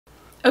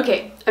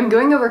Okay, I'm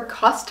going over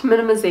cost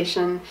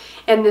minimization,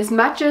 and this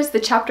matches the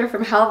chapter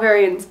from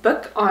Varian's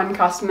book on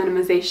cost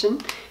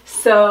minimization.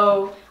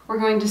 So we're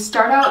going to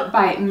start out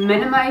by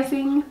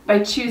minimizing by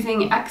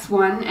choosing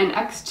x1 and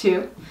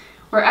x2,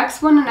 where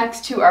x1 and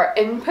x2 are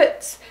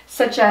inputs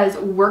such as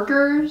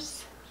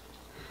workers,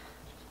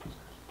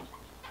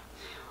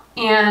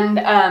 and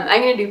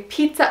I'm going to do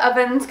pizza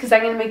ovens because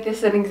I'm going to make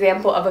this an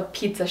example of a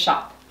pizza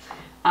shop.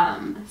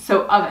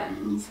 So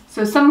ovens,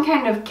 so some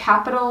kind of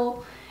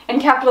capital. And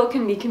capital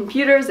can be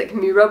computers, it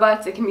can be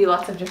robots, it can be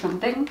lots of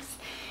different things.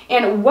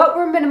 And what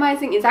we're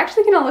minimizing is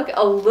actually going to look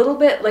a little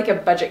bit like a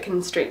budget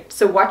constraint.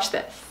 So watch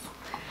this.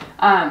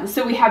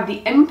 So we have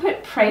the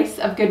input price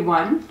of good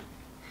one.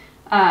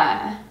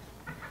 So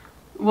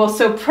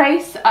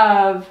price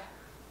of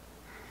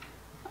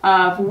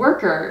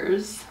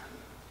workers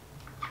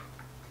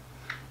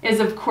is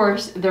of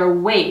course their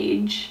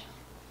wage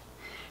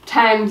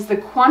times the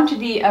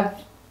quantity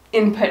of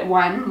input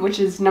one, which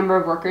is number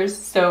of workers,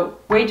 so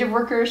wage of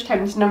workers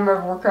times number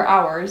of worker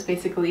hours,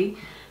 basically,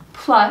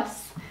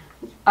 plus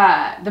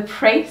the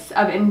price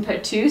of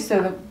input two,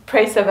 so the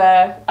price of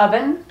a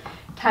oven,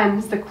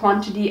 times the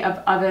quantity of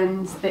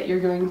ovens that you're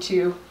going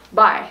to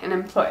buy and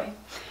employ.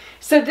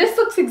 So this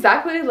looks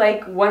exactly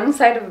like one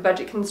side of a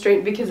budget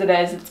constraint because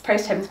it's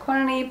price times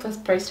quantity plus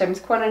price times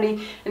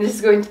quantity, and this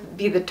is going to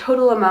be the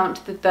total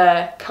amount that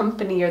the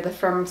company or the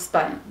firm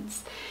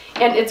spends.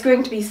 And it's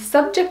going to be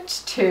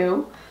subject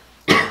to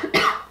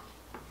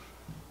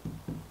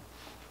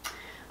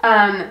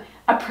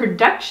a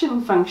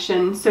production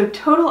function, so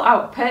total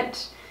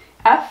output.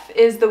 F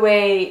is the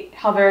way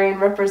Varian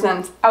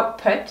represents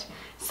output,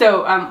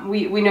 so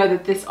we know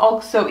that this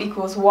also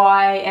equals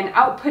y, and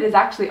output is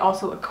actually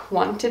also a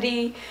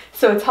quantity,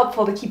 so it's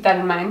helpful to keep that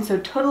in mind. So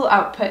total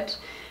output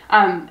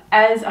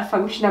as a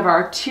function of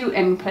our two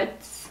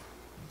inputs,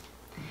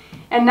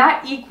 and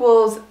that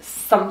equals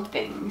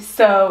something.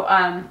 So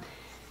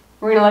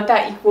we're going to let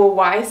that equal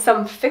y,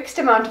 some fixed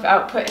amount of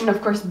output, and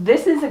of course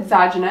this is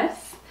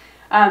exogenous.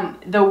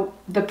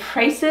 The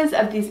prices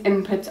of these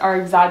inputs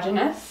are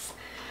exogenous.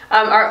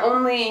 Our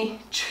only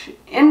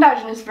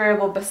endogenous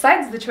variable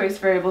besides the choice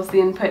variables, the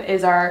input,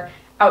 is our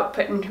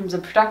output in terms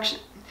of production.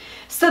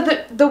 So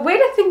the way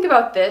to think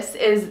about this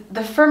is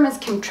the firm is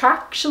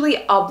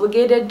contractually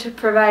obligated to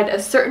provide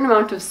a certain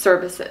amount of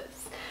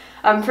services.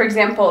 For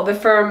example, the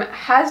firm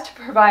has to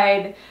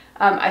provide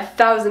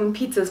 1,000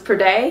 pizzas per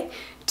day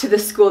to the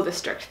school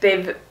district.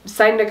 They've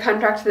signed a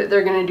contract that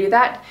they're going to do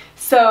that.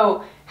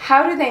 So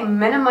how do they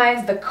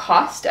minimize the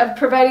cost of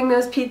providing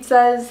those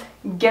pizzas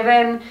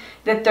given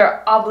that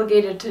they're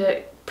obligated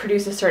to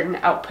produce a certain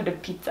output of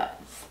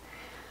pizzas?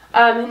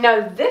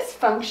 Now this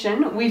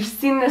function, we've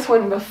seen this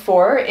one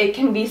before. It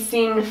can be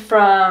seen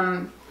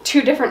from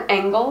two different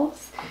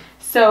angles.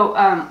 So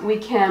we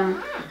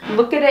can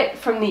look at it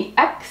from the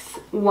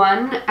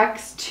x1,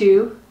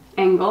 x2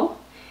 angle.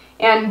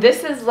 And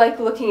this is like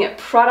looking at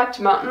product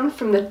mountain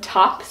from the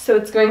top, so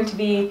it's going to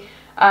be,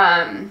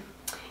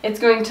 it's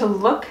going to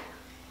look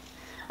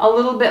a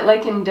little bit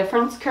like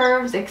indifference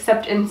curves,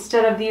 except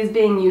instead of these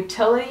being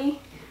utility,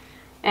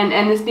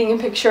 and this being a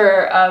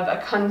picture of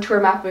a contour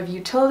map of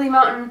utility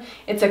mountain,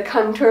 it's a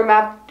contour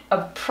map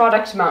of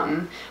product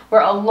mountain,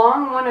 where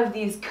along one of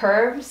these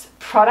curves,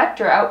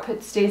 product or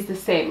output stays the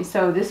same.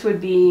 So this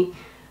would be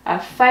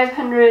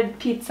 500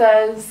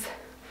 pizzas,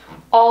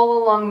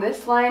 all along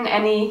this line.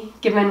 Any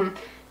given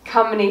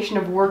combination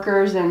of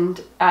workers and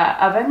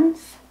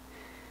ovens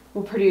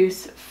will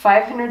produce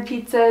 500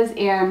 pizzas,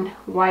 and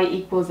y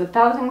equals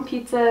 1,000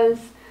 pizzas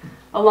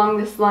along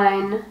this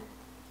line,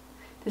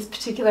 this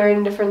particular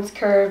indifference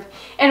curve.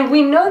 And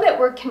we know that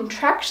we're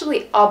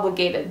contractually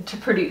obligated to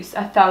produce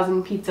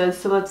 1,000 pizzas,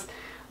 so let's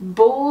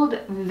bold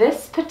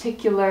this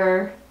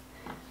particular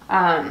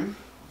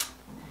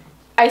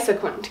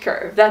isoquant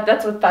curve.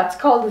 That's what that's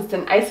called. It's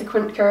an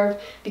isoquant curve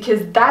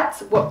because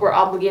that's what we're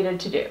obligated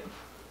to do.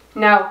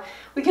 Now,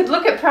 we could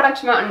look at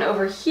product mountain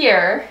over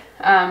here.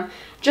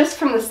 Just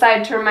from the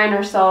side to remind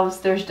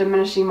ourselves, there's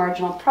diminishing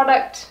marginal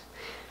product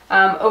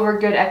over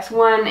good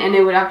x1, and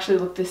it would actually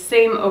look the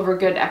same over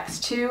good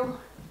x2.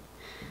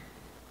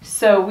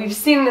 So we've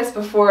seen this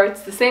before.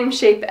 It's the same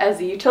shape as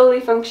the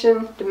utility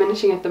function,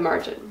 diminishing at the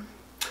margin.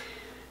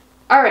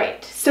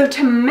 Alright, so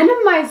to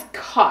minimize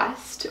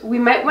cost, we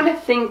might want to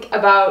think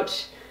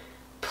about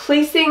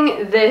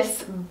placing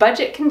this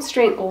budget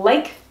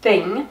constraint-like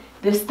thing,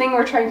 this thing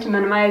we're trying to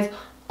minimize,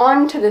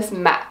 onto this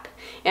map.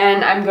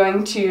 And I'm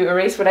going to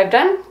erase what I've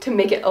done to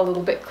make it a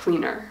little bit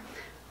cleaner.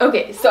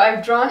 Okay, so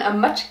I've drawn a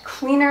much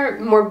cleaner,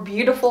 more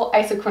beautiful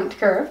isoquant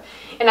curve,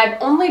 and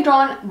I've only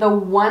drawn the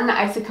one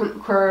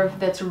isoquant curve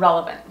that's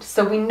relevant.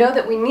 So we know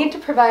that we need to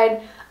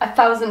provide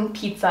 1,000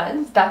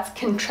 pizzas. That's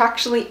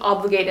contractually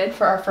obligated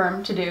for our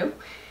firm to do.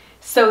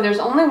 So there's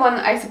only one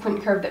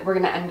isoquant curve that we're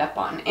going to end up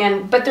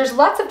on. But there's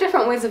lots of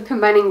different ways of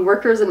combining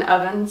workers and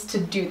ovens to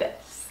do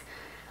this,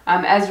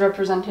 as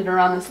represented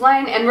around this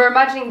line. And we're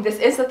imagining this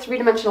is a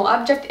three-dimensional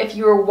object. If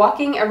you were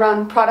walking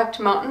around product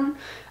mountain,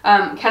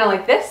 kind of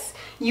like this,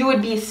 you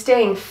would be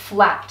staying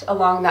flat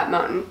along that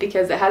mountain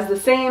because it has the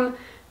same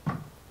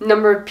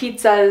number of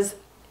pizzas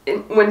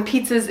when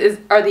pizzas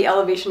are the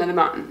elevation of the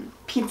mountain.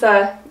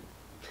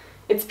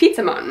 It's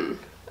Pizza Mountain.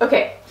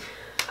 Okay.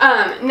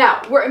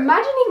 Now, we're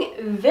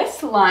imagining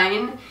this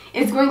line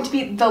is going to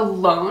be the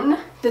loan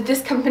that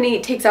this company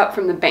takes out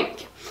from the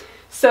bank.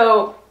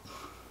 So,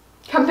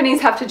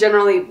 companies have to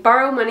generally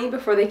borrow money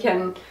before they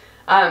can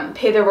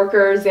pay their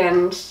workers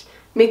and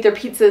make their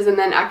pizzas, and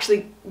then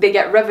actually they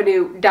get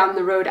revenue down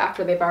the road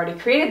after they've already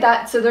created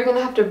that. So they're going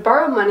to have to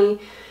borrow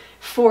money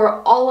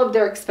for all of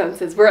their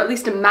expenses. We're at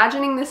least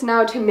imagining this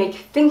now to make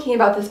thinking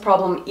about this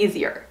problem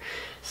easier.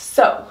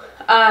 So,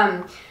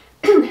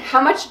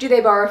 how much do they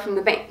borrow from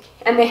the bank?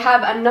 And they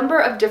have a number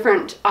of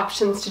different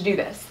options to do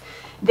this.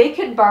 They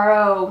could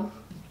borrow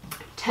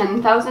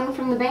 $10,000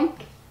 from the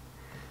bank.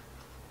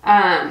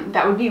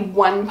 That would be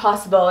one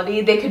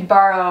possibility. They could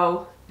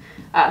borrow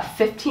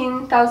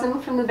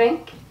 $15,000 from the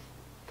bank.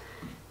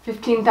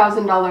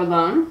 $15,000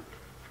 loan.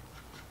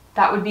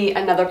 That would be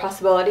another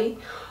possibility.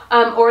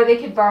 Or they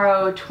could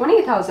borrow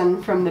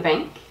 $20,000 from the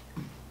bank.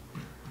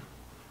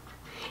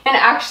 And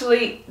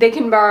actually, they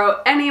can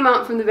borrow any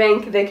amount from the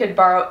bank. They could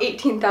borrow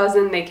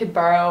 $18,000. They could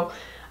borrow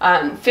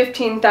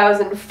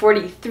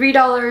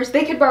 $15,043.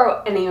 They could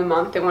borrow any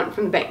amount they want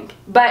from the bank.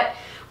 But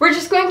we're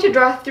just going to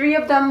draw 3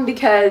 of them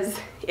because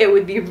it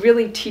would be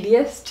really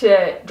tedious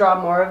to draw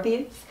more of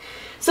these.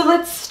 So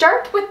let's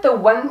start with the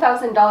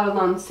 $1,000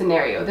 loan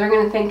scenario. They're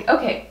going to think,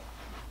 okay,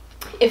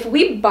 if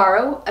we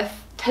borrow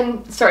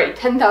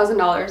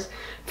 $10,000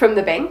 from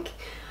the bank,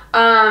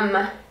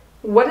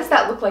 what does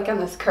that look like on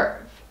this curve?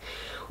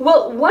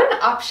 Well, one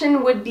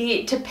option would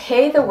be to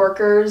pay the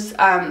workers,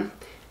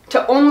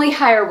 to only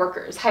hire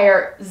workers,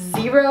 hire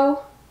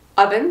 0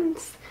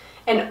 ovens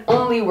and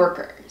only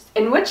workers.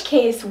 In which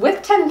case,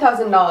 with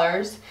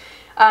 $10,000,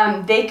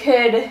 they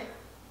could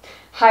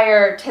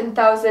hire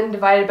 $10,000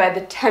 divided by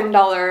the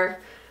 $10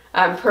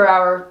 per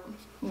hour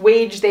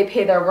wage they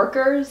pay their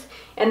workers,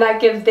 and that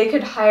gives, they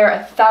could hire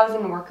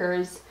 1,000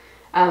 workers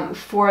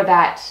for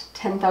that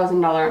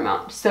 $10,000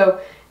 amount.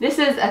 So this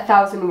is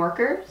 1,000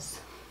 workers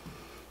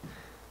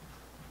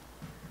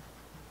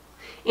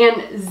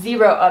and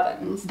 0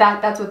 ovens.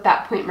 That's what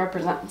that point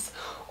represents.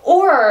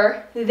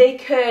 Or they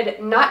could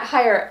not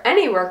hire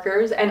any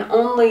workers and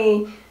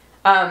only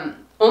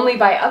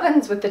buy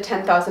ovens with the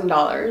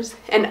 $10,000,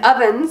 and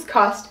ovens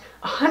cost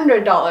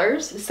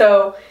 $100,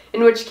 so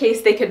in which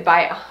case they could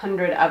buy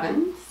 100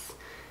 ovens,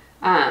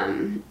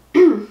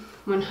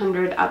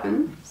 100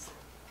 ovens.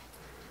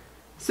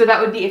 So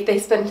that would be if they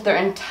spent their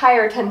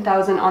entire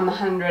 $10,000 on the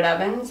 100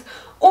 ovens,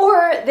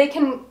 or they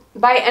can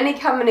buy any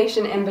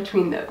combination in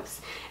between those.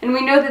 And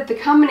we know that the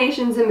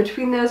combinations in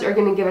between those are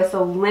going to give us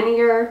a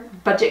linear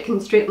budget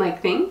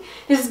constraint-like thing.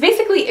 This is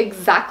basically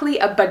exactly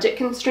a budget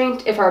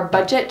constraint if our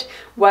budget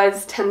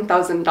was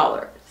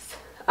 $10,000.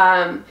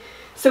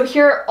 So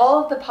here are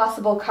all of the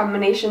possible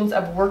combinations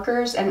of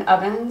workers and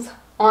ovens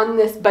on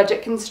this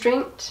budget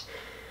constraint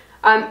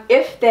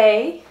if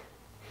they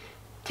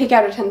take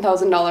out a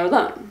 $10,000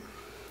 loan.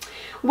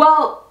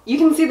 Well, you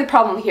can see the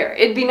problem here.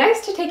 It'd be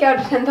nice to take out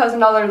a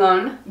 $10,000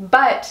 loan,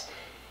 but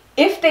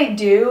if they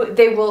do,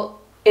 they will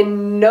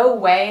in no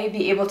way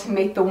be able to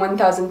make the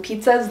 1,000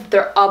 pizzas that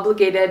they're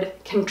obligated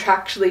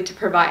contractually to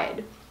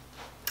provide.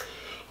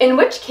 In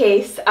which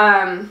case,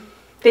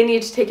 they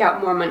need to take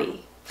out more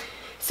money.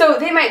 So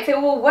they might say,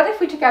 well, what if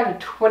we took out a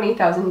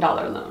 $20,000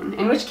 loan?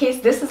 In which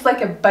case, this is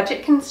like a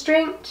budget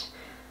constraint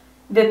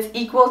that's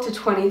equal to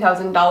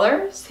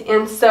 $20,000.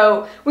 And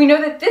so we know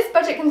that this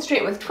budget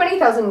constraint with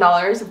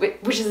 $20,000,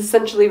 which is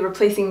essentially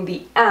replacing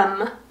the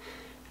M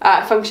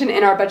function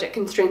in our budget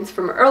constraints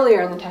from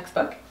earlier in the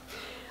textbook,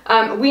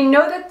 we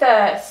know that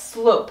the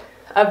slope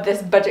of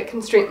this budget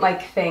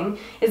constraint-like thing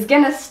is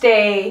going to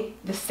stay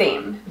the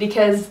same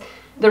because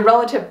the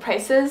relative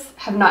prices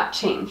have not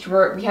changed.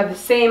 We have the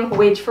same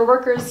wage for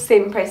workers,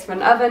 same price for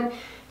an oven.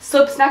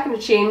 Slope's not going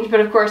to change, but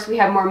of course we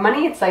have more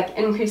money. It's like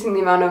increasing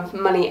the amount of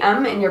money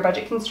M in your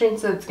budget constraint,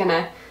 so it's going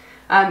to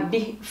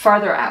be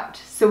farther out.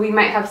 So we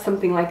might have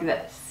something like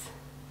this.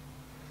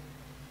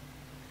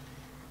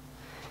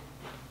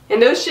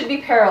 And those should be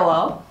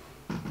parallel.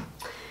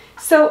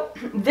 So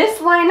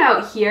this line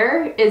out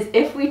here is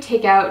if we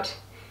take out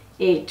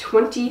a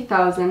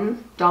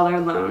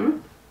 $20,000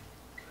 loan.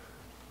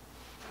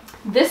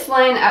 This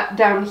line up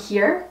down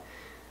here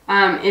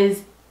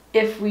is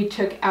if we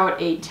took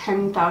out a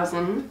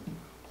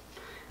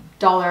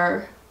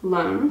 $10,000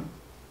 loan.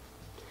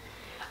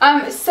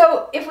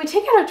 So if we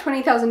take out a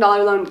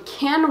 $20,000 loan,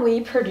 can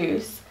we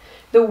produce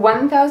the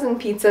 1,000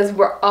 pizzas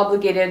we're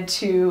obligated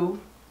to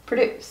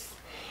produce?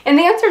 And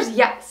the answer is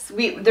yes.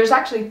 There's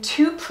actually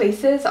 2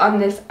 places on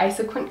this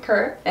isoquant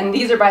curve, and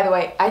these are, by the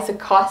way,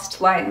 isocost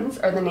lines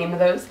are the name of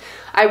those.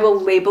 I will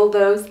label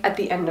those at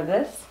the end of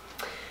this.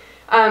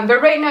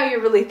 But right now you're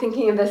really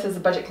thinking of this as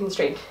a budget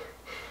constraint.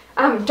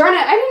 Darn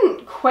it, I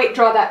didn't quite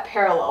draw that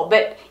parallel,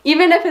 but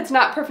even if it's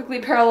not perfectly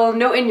parallel,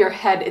 know in your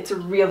head it's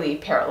really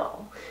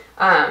parallel.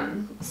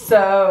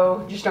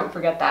 So just don't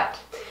forget that.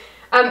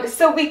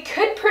 So we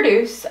could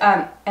produce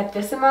at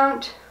this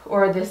amount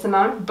or this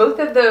amount. Both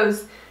of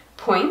those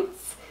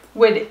points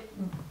would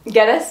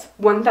get us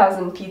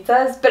 1,000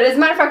 pizzas, but as a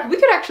matter of fact, we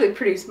could actually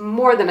produce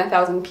more than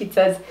 1,000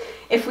 pizzas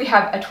if we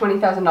have a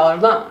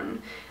 $20,000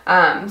 loan.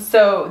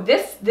 So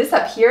this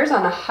up here is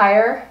on a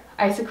higher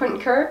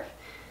isoquant curve,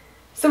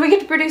 so we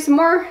get to produce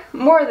more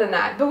than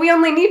that, but we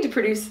only need to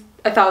produce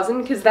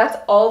 1,000 because that's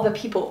all the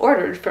people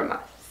ordered from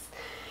us.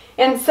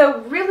 And so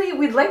really,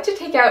 we'd like to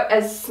take out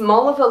as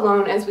small of a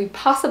loan as we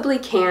possibly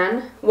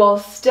can while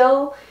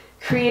still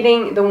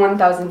creating the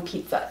 1,000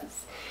 pizzas.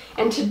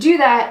 And to do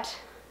that,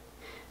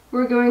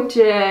 we're going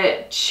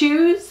to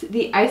choose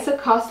the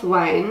isocost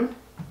line,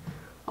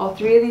 all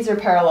three of these are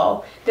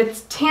parallel,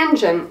 that's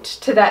tangent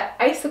to that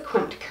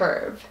isoquant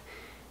curve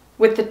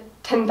with the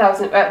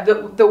 1,000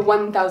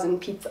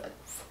 pizzas.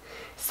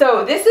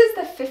 So this is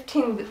the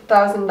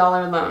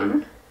 $15,000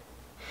 loan,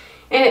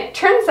 and it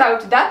turns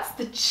out that's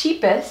the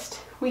cheapest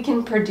we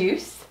can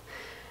produce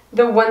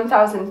the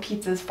 1,000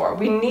 pizzas for.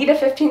 We need a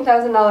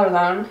 $15,000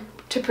 loan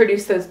to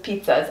produce those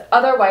pizzas,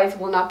 otherwise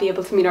we'll not be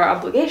able to meet our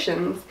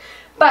obligations.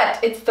 But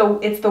it's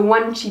the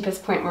one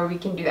cheapest point where we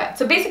can do that.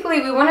 So basically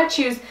we want to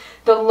choose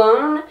the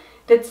loan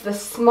that's the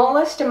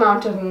smallest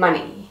amount of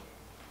money,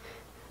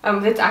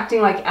 that's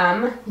acting like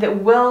M,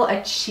 that will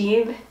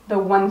achieve the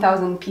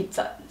 1,000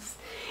 pizzas.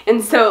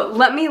 And so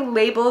let me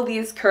label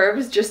these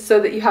curves just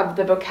so that you have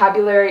the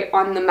vocabulary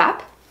on the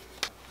map.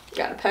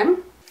 Got a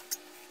pen?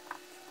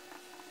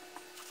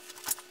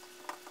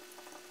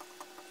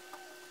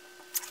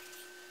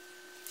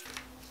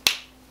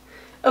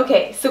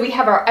 Okay, so we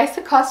have our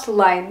isocost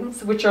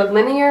lines, which are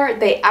linear,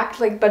 they act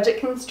like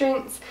budget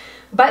constraints,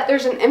 but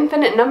there's an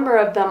infinite number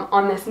of them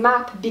on this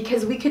map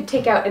because we could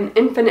take out an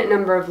infinite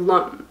number of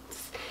loans.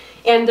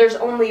 And there's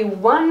only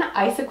one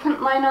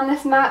isoquant line on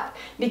this map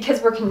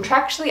because we're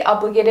contractually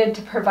obligated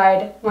to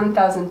provide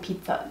 1,000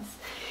 pizzas.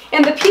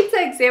 And the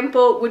pizza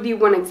example would be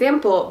one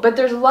example, but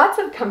there's lots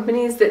of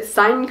companies that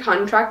sign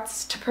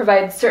contracts to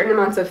provide certain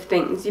amounts of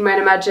things. You might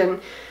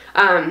imagine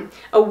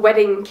a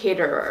wedding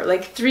caterer,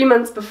 like 3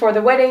 months before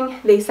the wedding,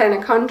 they sign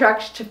a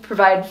contract to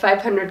provide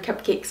 500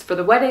 cupcakes for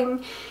the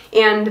wedding,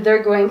 and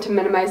they're going to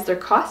minimize their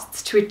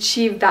costs to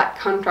achieve that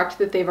contract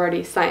that they've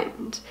already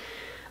signed.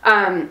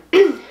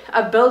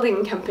 A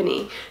building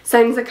company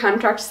signs a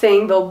contract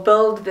saying they'll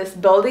build this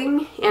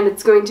building and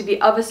it's going to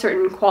be of a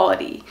certain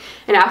quality.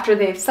 And after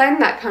they've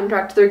signed that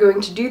contract, they're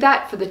going to do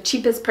that for the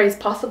cheapest price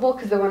possible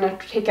because they want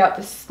to take out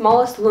the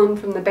smallest loan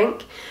from the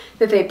bank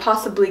that they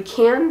possibly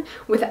can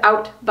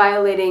without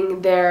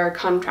violating their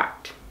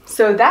contract.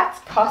 So that's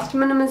cost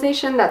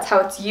minimization, that's how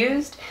it's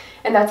used,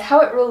 and that's how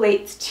it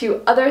relates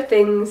to other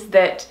things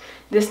that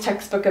this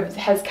textbook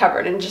has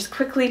covered. And just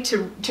quickly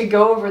to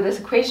go over this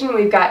equation,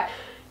 we've got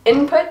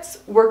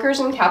inputs, workers,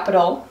 and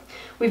capital.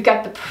 We've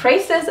got the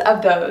prices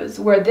of those,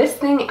 where this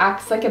thing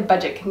acts like a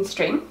budget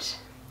constraint.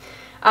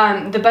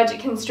 The budget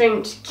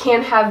constraint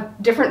can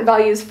have different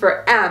values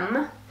for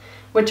M,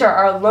 which are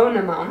our loan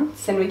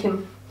amounts, and we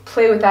can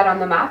play with that on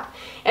the map.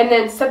 And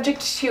then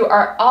subject to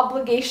our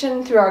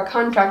obligation through our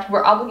contract,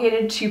 we're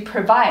obligated to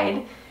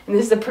provide, and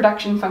this is a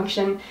production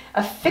function,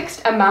 a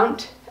fixed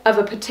amount of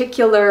a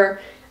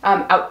particular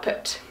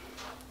output.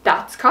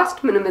 That's cost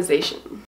minimization.